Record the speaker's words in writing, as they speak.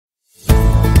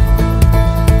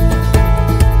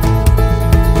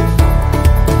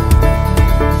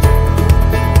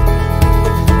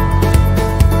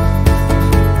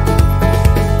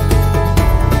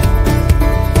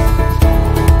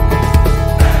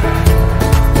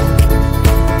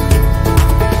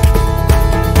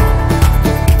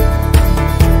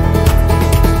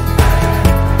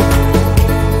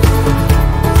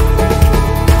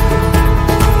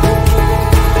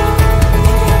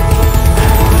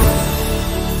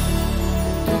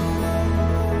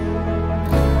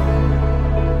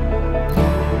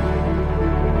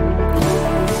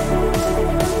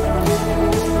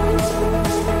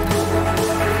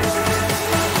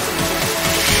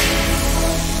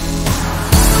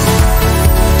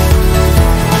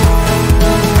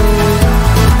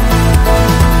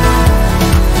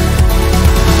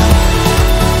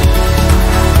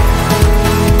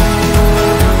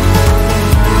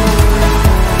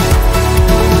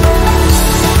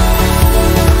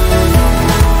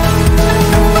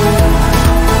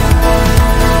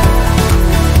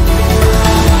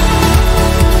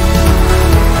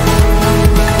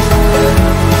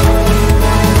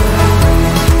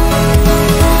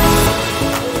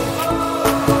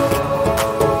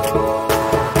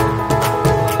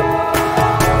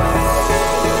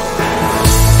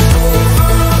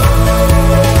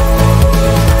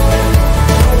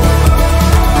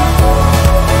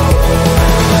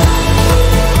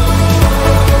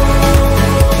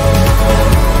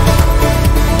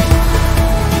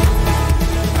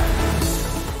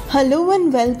Hello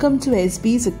and welcome to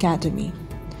Essbeez Academy.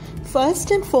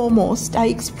 First and foremost, I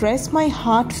express my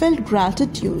heartfelt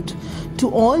gratitude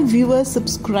to all viewers,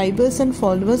 subscribers and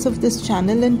followers of this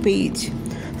channel and page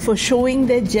for showing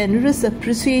their generous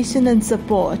appreciation and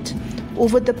support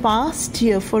over the past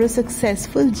year for a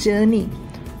successful journey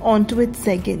onto its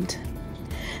second.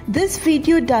 This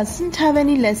video doesn't have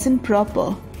any lesson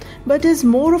proper, but is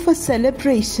more of a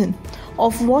celebration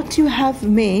of what you have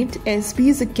made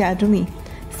Essbeez Academy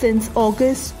since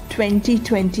August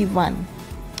 2021.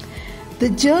 The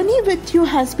journey with you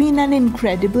has been an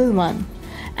incredible one.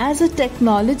 As a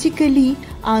technologically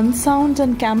unsound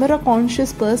and camera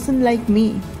conscious person like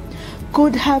me,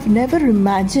 could have never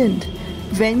imagined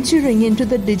venturing into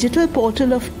the digital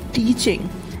portal of teaching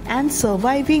and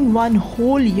surviving one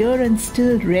whole year and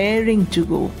still raring to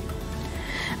go.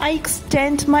 I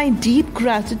extend my deep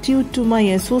gratitude to my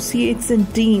associates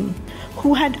and team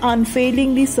who had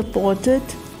unfailingly supported,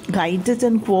 guided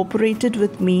and cooperated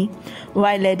with me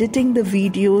while editing the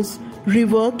videos,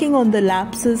 reworking on the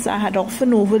lapses I had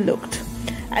often overlooked,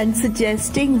 and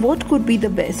suggesting what could be the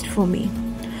best for me.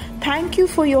 Thank you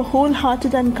for your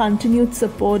wholehearted and continued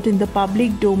support in the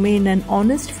public domain and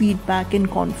honest feedback and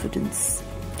confidence.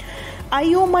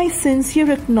 I owe my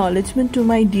sincere acknowledgement to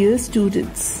my dear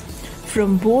students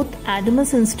from both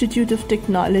Adamus Institute of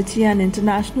Technology and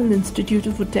International Institute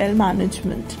of Hotel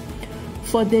Management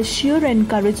for their sheer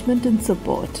encouragement and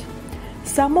support,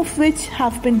 some of which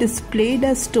have been displayed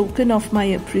as token of my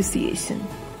appreciation.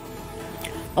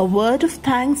 A word of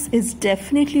thanks is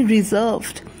definitely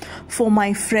reserved for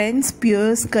my friends,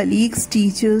 peers, colleagues,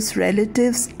 teachers,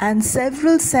 relatives, and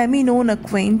several semi-known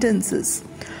acquaintances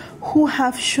who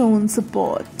have shown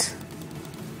support.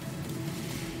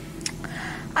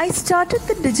 I started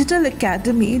the Digital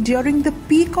Academy during the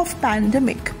peak of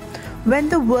pandemic, when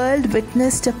the world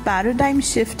witnessed a paradigm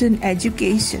shift in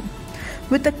education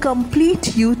with a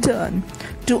complete U-turn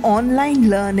to online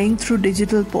learning through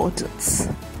digital portals.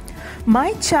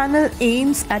 My channel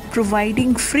aims at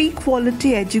providing free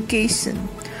quality education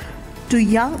to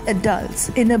young adults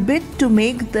in a bid to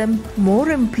make them more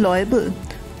employable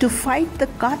to fight the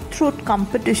cutthroat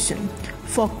competition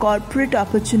for corporate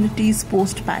opportunities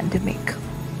post-pandemic.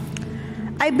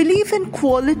 I believe in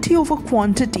quality over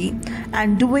quantity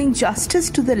and doing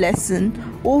justice to the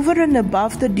lesson over and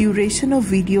above the duration of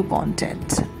video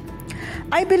content.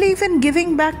 I believe in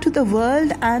giving back to the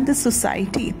world and the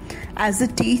society as a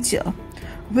teacher,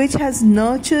 which has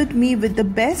nurtured me with the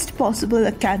best possible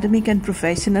academic and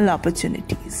professional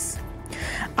opportunities.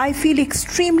 I feel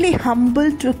extremely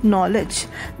humbled to acknowledge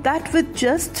that with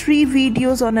just 3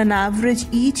 videos on an average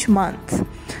each month,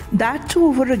 that too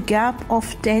over a gap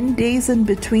of 10 days in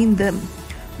between them,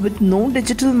 with no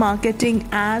digital marketing,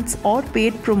 ads or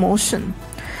paid promotion,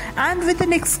 and with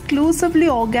an exclusively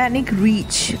organic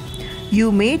reach,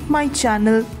 you made my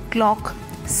channel clock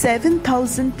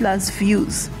 7,000 plus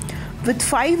views with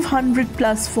 500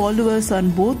 plus followers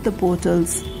on both the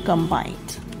portals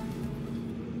combined.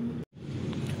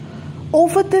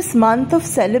 Over this month of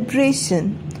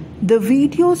celebration, the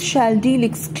videos shall deal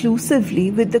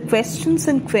exclusively with the questions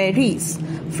and queries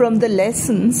from the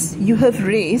lessons you have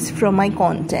raised from my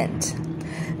content.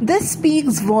 This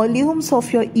speaks volumes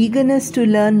of your eagerness to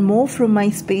learn more from my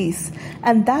space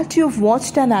and that you have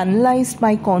watched and analyzed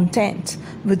my content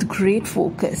with great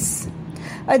focus.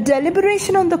 A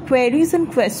deliberation on the queries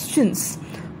and questions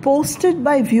posted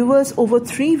by viewers over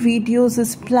 3 videos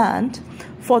is planned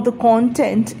for the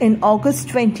content in August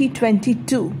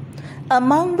 2022,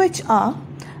 among which are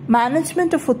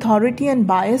management of authority and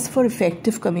bias for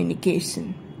effective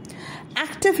communication,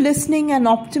 active listening and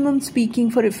optimum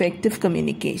speaking for effective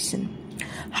communication,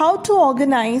 how to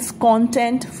organize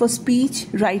content for speech,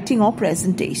 writing or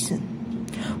presentation,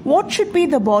 what should be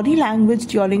the body language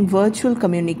during virtual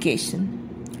communication,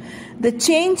 the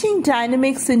changing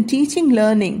dynamics in teaching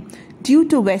learning due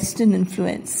to Western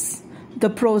influence, the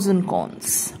pros and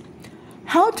cons,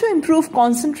 how to improve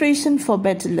concentration for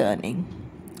better learning,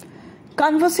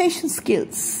 conversation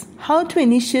skills, how to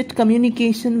initiate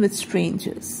communication with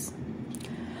strangers,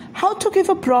 how to give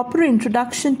a proper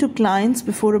introduction to clients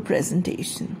before a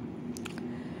presentation,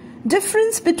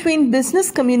 difference between business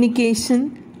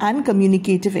communication and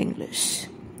communicative English.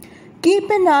 Keep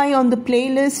an eye on the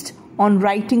playlist on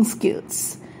writing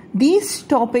skills. These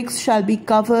topics shall be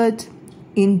covered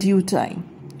in due time.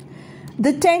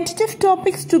 The tentative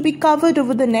topics to be covered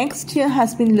over the next year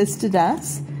has been listed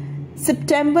as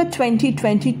September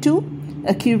 2022,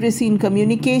 Accuracy in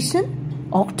Communication,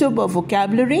 October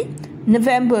Vocabulary,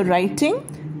 November Writing,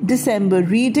 December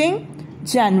Reading,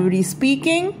 January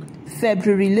Speaking,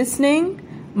 February Listening,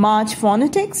 March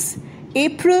Phonetics,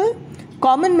 April,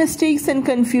 common mistakes and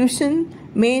confusion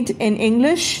made in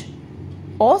English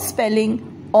or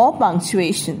spelling or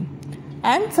punctuation,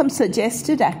 and some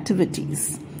suggested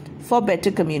activities for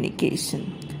better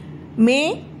communication.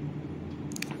 May,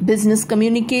 business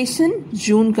communication.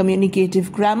 June,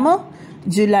 communicative grammar.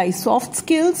 July, soft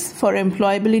skills for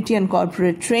employability and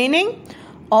corporate training.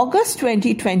 August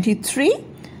 2023,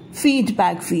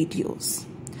 feedback videos.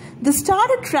 The star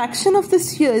attraction of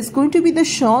this year is going to be the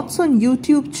shorts on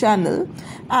YouTube channel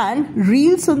and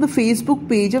reels on the Facebook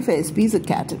page of Essbeez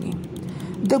Academy.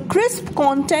 The crisp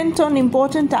content on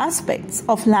important aspects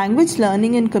of language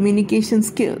learning and communication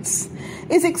skills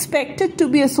is expected to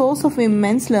be a source of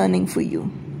immense learning for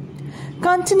you.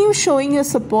 Continue showing your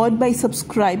support by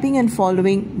subscribing and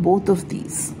following both of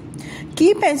these.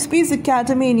 Keep Essbeez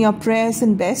Academy in your prayers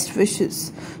and best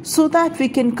wishes so that we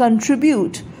can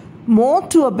contribute more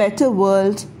to a better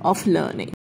world of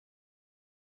learning.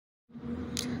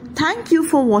 Thank you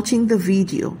for watching the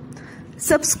video.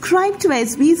 Subscribe to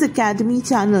Essbeez Academy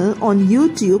channel on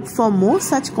YouTube for more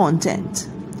such content.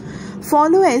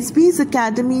 Follow Essbeez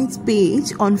Academy's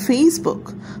page on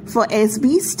Facebook for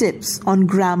Essbeez tips on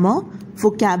grammar,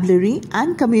 vocabulary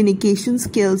and communication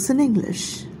skills in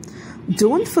English.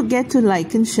 Don't forget to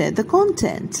like and share the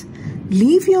content.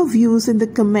 Leave your views in the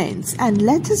comments and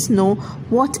let us know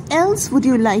what else would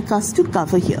you like us to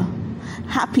cover here.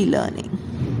 Happy learning!